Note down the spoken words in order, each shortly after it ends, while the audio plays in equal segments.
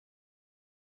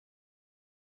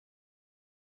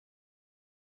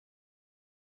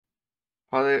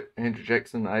Hi there, Andrew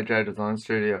Jackson, AJ Design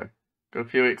Studio. Got a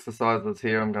few exercises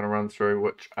here I'm going to run through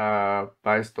which are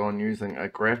based on using a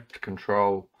graph to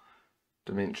control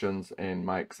dimensions and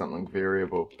make something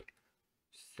variable.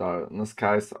 So in this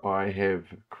case I have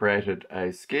created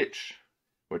a sketch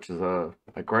which is a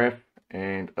graph,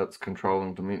 and it's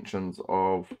controlling dimensions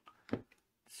of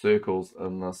circles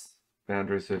in this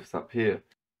boundary surface up here.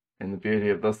 And the beauty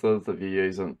of this is if you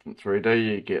use Instant 3D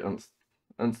you get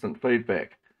instant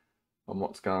feedback on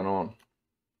what's going on.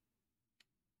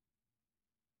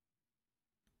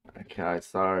 Okay,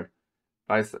 so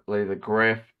basically the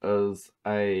graph is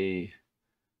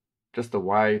just a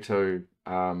way to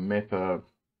map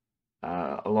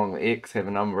along the X, have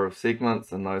a number of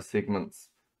segments, and those segments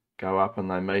go up and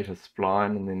they meet a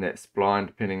spline, and then that spline,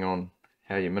 depending on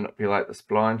how you manipulate the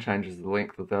spline, changes the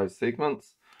length of those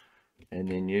segments. And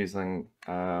then using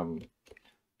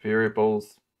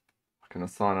variables, I can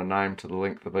assign a name to the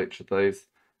length of each of these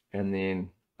and then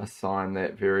assign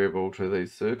that variable to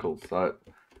these circles. So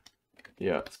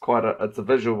yeah, it's a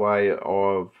visual way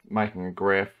of making a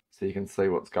graph so you can see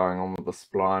what's going on with the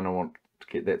spline. I want to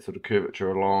get that sort of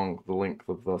curvature along the length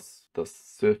of this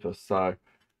surface. So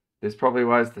there's probably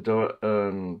ways to do it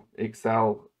in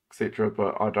Excel, etc.,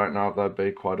 but I don't know if they'd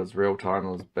be quite as real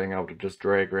time as being able to just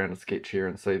drag around a sketch here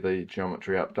and see the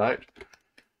geometry update.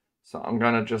 So I'm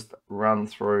going to just run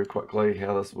through quickly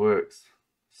how this works.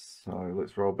 So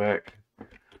let's roll back.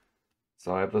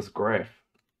 So I have this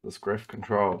graph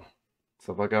control.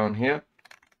 So if I go in here,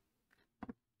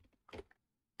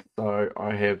 so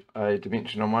I have a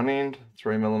dimension on one end,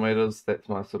 3 millimeters, that's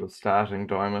my sort of starting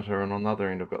diameter, and on the other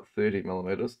end I've got 30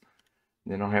 millimeters.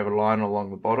 And then I have a line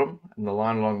along the bottom, and the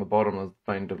line along the bottom has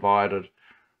been divided.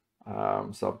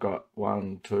 So I've got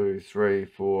 1, 2, 3,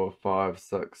 4, 5,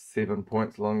 6, 7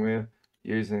 points along there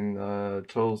using the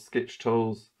tools, sketch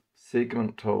tools,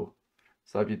 segment tool.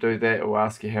 So if you do that, it will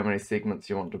ask you how many segments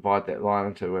you want to divide that line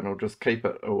into, and it'll just keep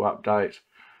it, it'll update,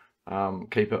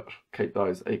 keep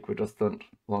those equidistant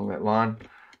along that line.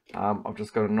 I've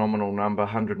just got a nominal number,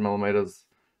 100 millimeters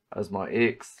as my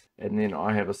X, and then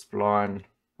I have a spline,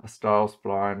 a style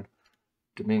spline,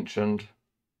 dimensioned,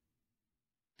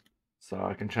 so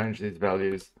I can change these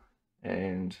values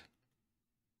and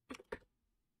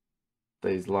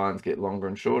these lines get longer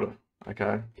and shorter.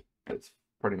 Okay, that's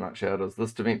pretty much how it is.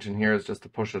 This dimension here is just to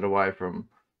push it away from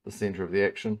the center of the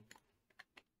action.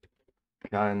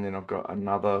 Okay, and then I've got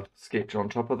another sketch on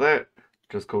top of that,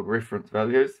 just called reference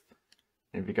values.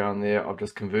 And if you go in there, I've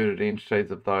just converted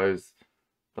entities of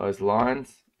those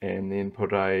lines, and then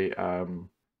put a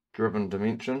driven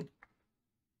dimension,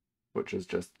 which is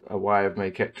just a way of me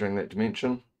capturing that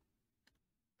dimension.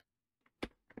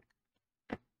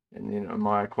 And then in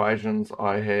my equations,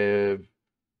 I have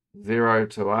 0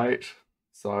 to 8.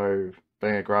 So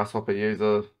being a grasshopper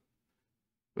user,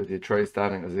 with your tree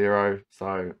starting at 0,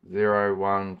 so 0,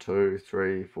 1, 2,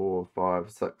 3, 4,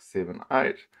 5, 6, 7,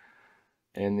 8.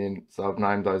 And then, so I've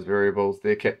named those variables.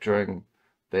 They're capturing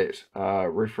that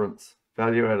reference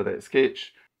value out of that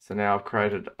sketch. So now I've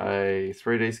created a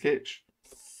 3D sketch.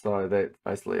 So that's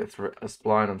basically a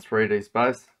spline in 3D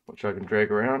space, which I can drag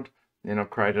around. Then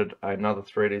I've created another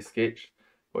 3D sketch,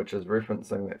 which is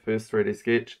referencing that first 3D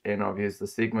sketch, and I've used the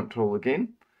segment tool again.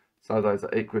 So those are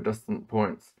equidistant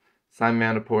points. Same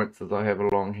amount of points as I have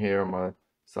along here on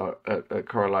so it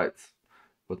correlates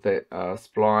with that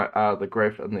spline, the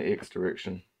graph in the X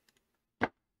direction.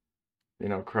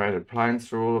 Then I've created planes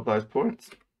through all of those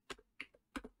points.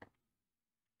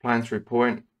 Plane through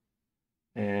point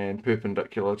and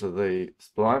perpendicular to the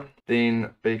spline.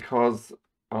 Then, because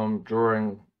I'm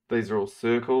drawing, these are all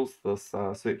circles, this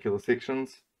circular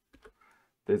sections,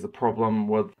 there's a problem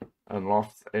with in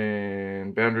lofts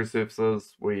and boundary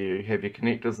surfaces where you have your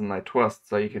connectors and they twist,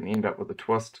 so you can end up with a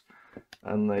twist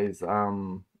in these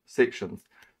sections.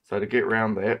 So to get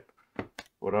around that,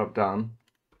 what I've done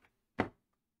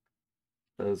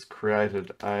is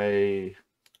created a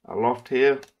loft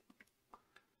here.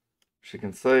 As you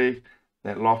can see,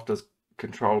 that loft is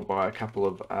controlled by a couple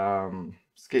of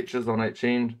sketches on each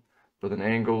end with an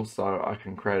angle, so I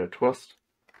can create a twist.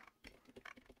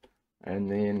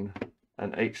 And then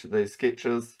in each of these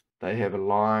sketches, they have a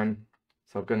line.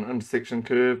 So I've got an intersection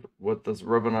curve with this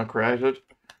ribbon I created,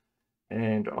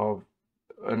 and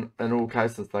in all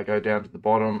cases they go down to the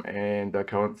bottom and they're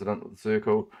coincident with the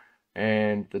circle,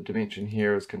 and the dimension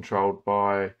here is controlled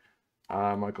by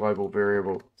my global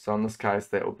variable. So in this case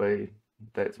that will be,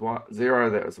 that's 0,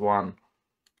 that is 1.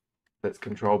 That's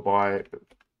controlled by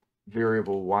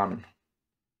variable 1.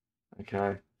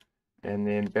 Okay, and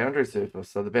then boundary surface.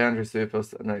 So the boundary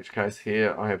surface, in each case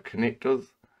here I have connectors.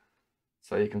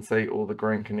 So you can see all the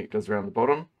green connectors around the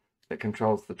bottom that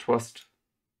controls the twist.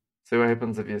 See what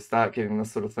happens if you start getting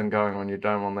this sort of thing going on, you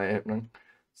don't want that happening.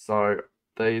 So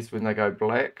these, when they go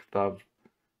black,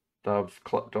 they've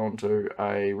clipped onto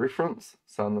a reference.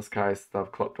 So in this case,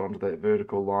 they've clipped onto that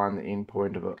vertical line, the end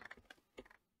point of it,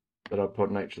 that I put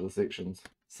in each of the sections.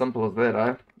 Simple as that,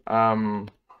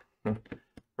 eh?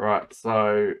 Right,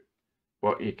 so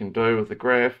what you can do with the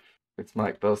graph, let's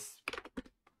make this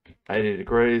 80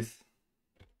 degrees.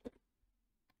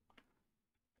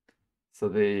 So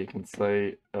there you can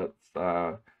see it's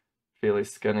fairly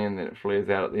skinny, and then it flares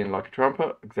out at the end like a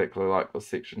trumpet, exactly like this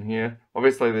section here.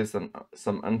 Obviously there's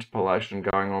some interpolation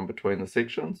going on between the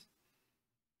sections.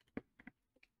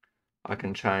 I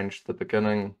can change the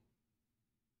beginning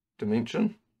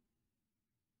dimension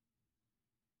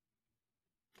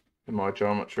in my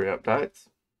geometry updates.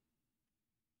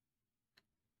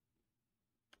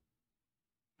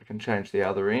 I can change the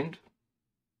other end,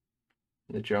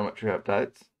 the geometry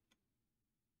updates,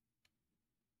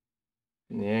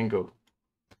 and the angle.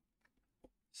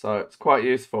 So it's quite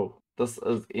useful. This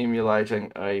is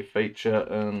emulating a feature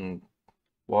in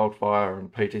Wildfire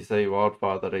and PTC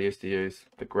Wildfire that I used to use,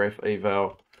 the graph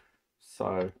eval.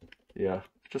 So yeah,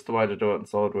 just a way to do it in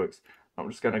Solidworks. I'm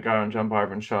just going to go and jump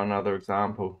over and show another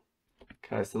example.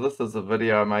 Okay, so this is a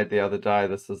video I made the other day.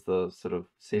 This is the sort of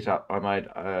setup. I made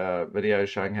a video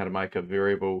showing how to make a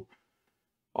variable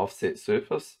offset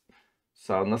surface.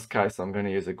 So in this case, I'm going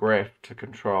to use a graph to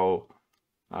control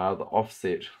the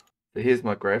offset. So here's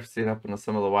my graph set up in a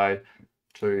similar way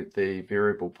to the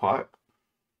variable pipe.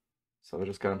 So I'll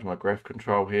just go into my graph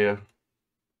control here.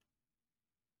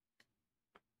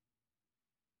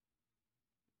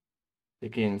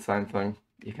 Again, same thing.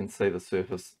 You can see the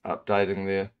surface updating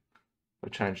there. I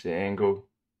change the angle.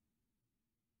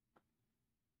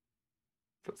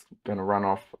 It's going to run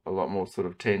off a lot more sort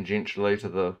of tangentially to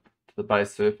the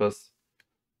base surface,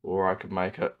 or I could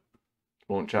make it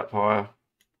launch up higher,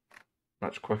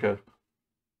 much quicker.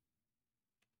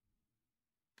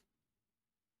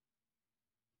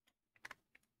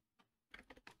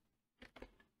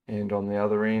 And on the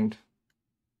other end,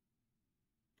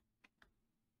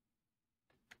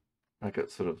 make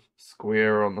it sort of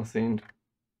square on this end,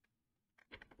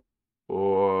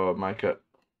 or make it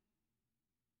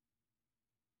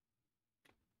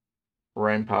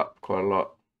ramp up quite a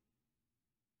lot.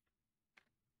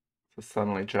 So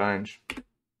suddenly change.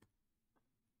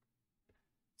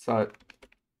 So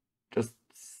just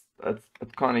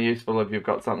it's kind of useful if you've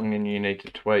got something and you need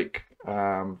to tweak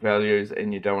values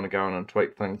and you don't want to go in and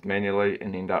tweak things manually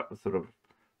and end up with sort of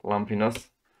lumpiness.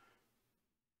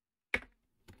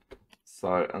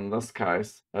 So in this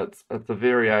case, it's a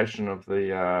variation of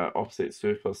the offset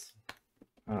surface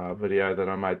video that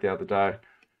I made the other day.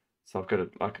 So I've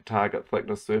got like a target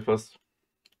thickness surface.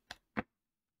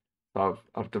 So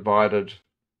I've divided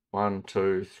 1,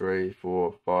 2, 3,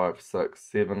 4, 5, 6,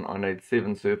 7. I need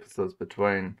 7 surfaces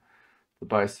between the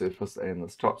base surface and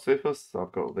this top surface. So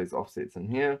I've got all these offsets in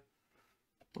here,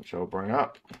 which I'll bring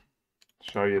up,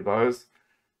 show you those.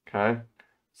 Okay,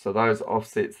 so those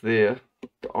offsets there,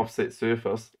 the offset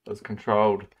surface is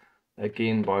controlled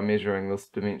again by measuring this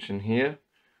dimension here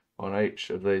on each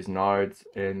of these nodes,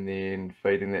 and then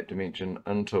feeding that dimension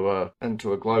into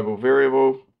a global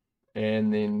variable,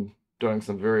 and then doing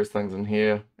some various things in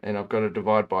here. And I've got to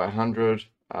divide by 100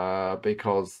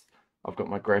 because I've got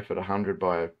my graph at 100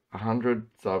 by 100,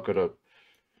 so I've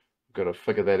got to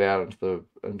figure that out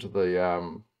into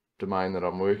the domain that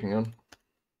I'm working in.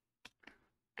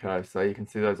 Okay, so you can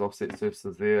see those offset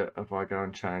surfaces there. If I go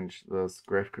and change this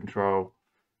graph control,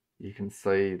 you can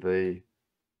see the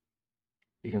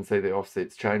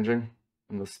offsets changing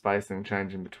and the spacing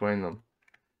changing between them.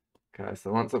 Okay,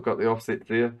 so once I've got the offsets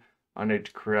there, I need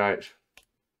to create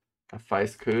a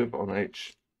face curve on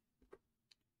each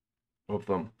of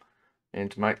them.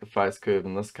 And to make the face curve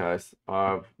in this case,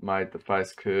 I've made the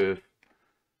face curve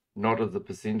not as a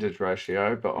percentage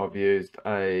ratio, but I've used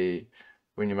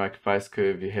when you make a face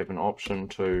curve, you have an option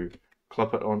to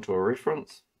clip it onto a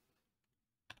reference.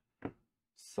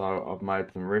 So I've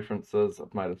made some references.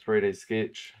 I've made a 3D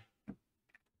sketch,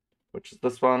 which is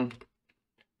this one,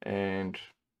 and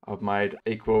I've made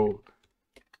a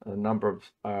number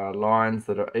of lines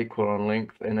that are equal in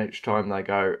length, and each time they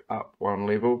go up one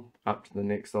level, up to the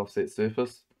next offset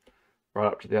surface, right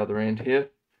up to the other end here.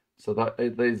 So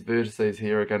these vertices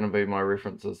here are going to be my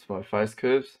references for my face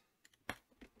curves.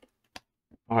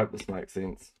 I hope this makes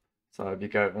sense. So if you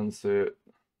go insert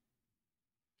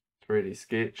 3D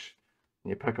sketch, and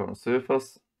you pick on a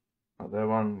surface, like that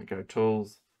one, you go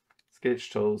tools, sketch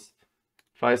tools,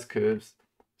 face curves.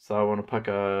 So I want to pick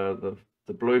the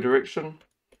the blue direction.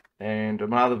 And in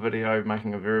my other video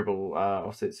making a variable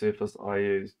offset surface, I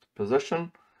used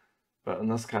position, but in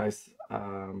this case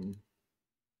I'm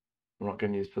not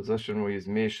going to use position, we'll use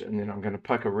mesh, and then I'm going to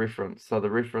pick a reference. So the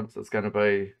reference is going to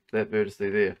be that vertex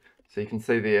there. So you can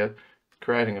see there,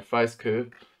 creating a face curve,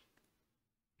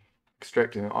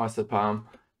 extracting an isopalm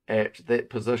at that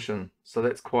position. So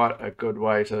that's quite a good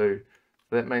way to,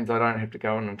 that means I don't have to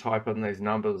go in and type in these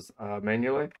numbers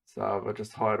manually. So if I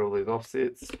just hide all these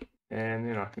offsets, and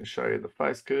then I can show you the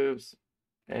face curves.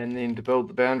 And then to build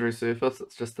the boundary surface,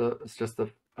 it's just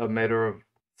a matter of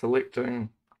selecting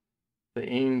the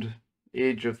end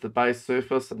edge of the base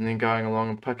surface and then going along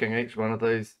and picking each one of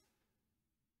these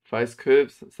face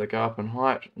curves as they go up in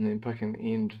height, and then picking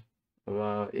the end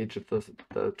of edge of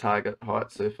the target height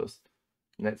surface,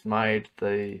 and that's made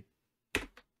the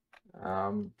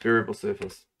variable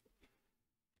surface.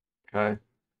 Okay,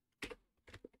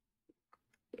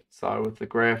 so with the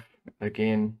graph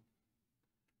again,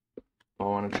 I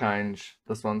want to change,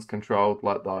 this one's controlled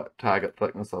like the target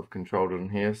thickness, I've controlled it in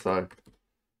here, so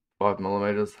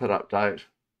 5mm, hit update,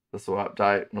 this will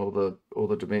update, and all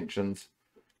the dimensions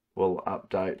will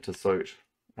update to suit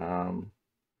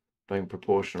being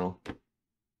proportional.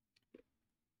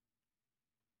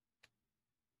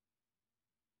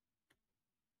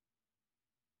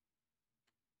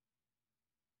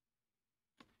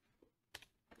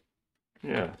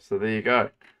 Yeah, so there you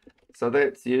go. So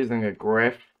that's using a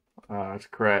graph to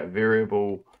create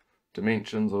variable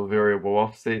dimensions or variable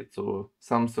offsets or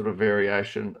some sort of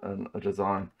variation in a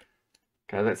design.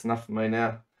 Okay, that's enough for me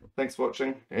now. Thanks for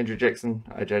watching. Andrew Jackson,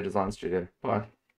 AJ Design Studio. Bye.